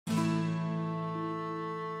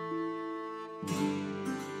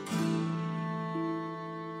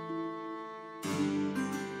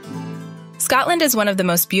Scotland is one of the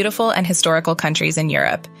most beautiful and historical countries in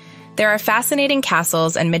Europe. There are fascinating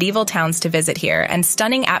castles and medieval towns to visit here, and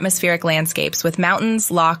stunning atmospheric landscapes with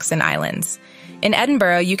mountains, lochs, and islands. In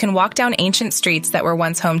Edinburgh, you can walk down ancient streets that were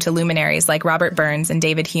once home to luminaries like Robert Burns and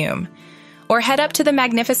David Hume. Or head up to the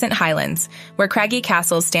magnificent Highlands, where craggy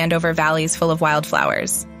castles stand over valleys full of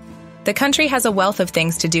wildflowers. The country has a wealth of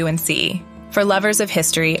things to do and see, for lovers of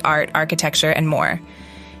history, art, architecture, and more.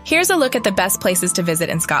 Here's a look at the best places to visit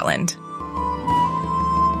in Scotland.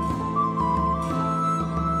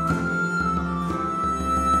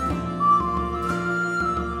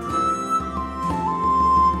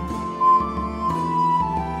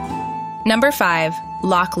 Number 5.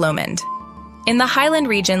 Loch Lomond. In the Highland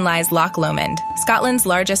region lies Loch Lomond, Scotland's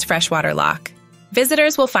largest freshwater loch.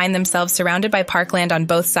 Visitors will find themselves surrounded by parkland on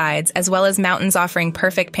both sides, as well as mountains offering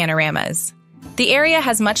perfect panoramas. The area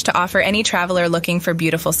has much to offer any traveler looking for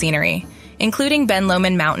beautiful scenery, including Ben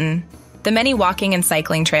Lomond Mountain, the many walking and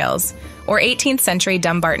cycling trails, or 18th century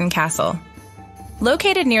Dumbarton Castle.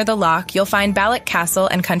 Located near the loch, you'll find Balloch Castle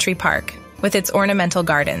and Country Park, with its ornamental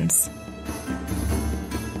gardens.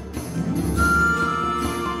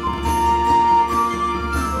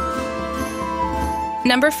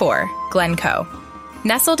 Number 4. Glencoe.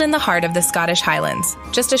 Nestled in the heart of the Scottish Highlands,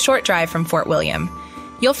 just a short drive from Fort William,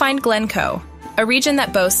 you'll find Glencoe, a region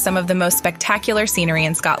that boasts some of the most spectacular scenery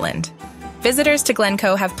in Scotland. Visitors to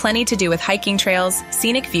Glencoe have plenty to do with hiking trails,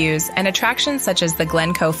 scenic views, and attractions such as the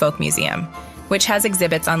Glencoe Folk Museum, which has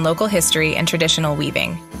exhibits on local history and traditional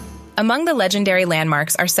weaving. Among the legendary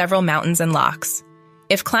landmarks are several mountains and lochs.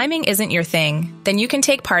 If climbing isn't your thing, then you can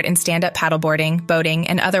take part in stand-up paddleboarding, boating,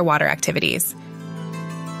 and other water activities.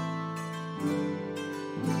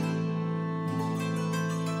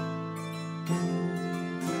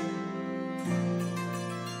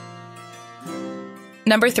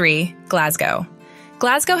 Number 3. Glasgow.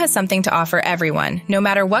 Glasgow has something to offer everyone, no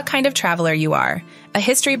matter what kind of traveler you are, a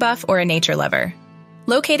history buff or a nature lover.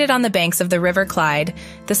 Located on the banks of the River Clyde,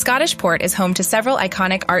 the Scottish port is home to several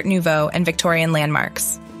iconic Art Nouveau and Victorian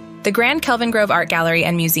landmarks. The Grand Kelvingrove Art Gallery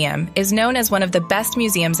and Museum is known as one of the best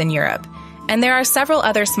museums in Europe, and there are several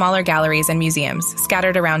other smaller galleries and museums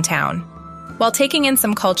scattered around town. While taking in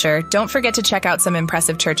some culture, don't forget to check out some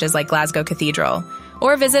impressive churches like Glasgow Cathedral,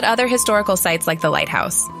 or visit other historical sites like the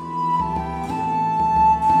Lighthouse.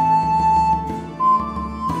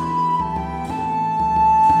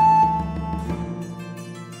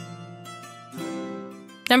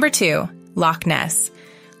 Number 2. Loch Ness.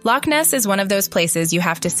 Loch Ness is one of those places you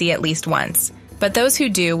have to see at least once, but those who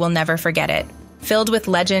do will never forget it, filled with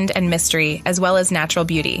legend and mystery as well as natural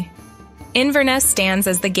beauty. Inverness stands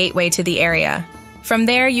as the gateway to the area. From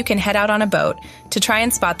there, you can head out on a boat to try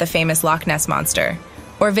and spot the famous Loch Ness Monster,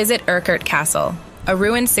 or visit Urquhart Castle, a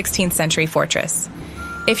ruined 16th century fortress.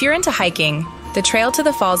 If you're into hiking, the trail to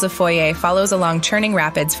the Falls of Foyer follows along churning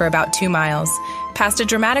rapids for about 2 miles, past a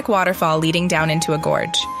dramatic waterfall leading down into a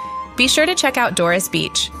gorge. Be sure to check out Doris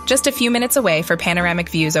Beach, just a few minutes away for panoramic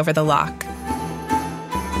views over the loch.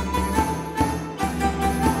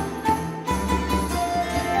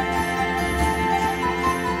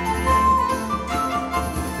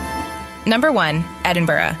 Number 1.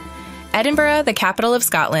 Edinburgh. Edinburgh, the capital of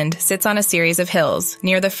Scotland, sits on a series of hills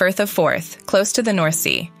near the Firth of Forth, close to the North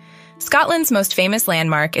Sea. Scotland's most famous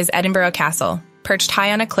landmark is Edinburgh Castle, perched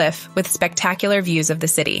high on a cliff with spectacular views of the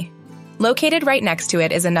city. Located right next to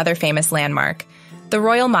it is another famous landmark, the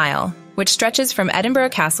Royal Mile, which stretches from Edinburgh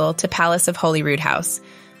Castle to Palace of Holyrood House,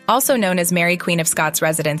 also known as Mary Queen of Scots'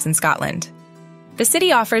 residence in Scotland. The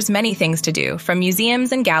city offers many things to do, from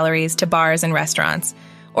museums and galleries to bars and restaurants,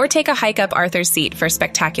 or take a hike up Arthur's Seat for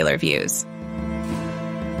spectacular views.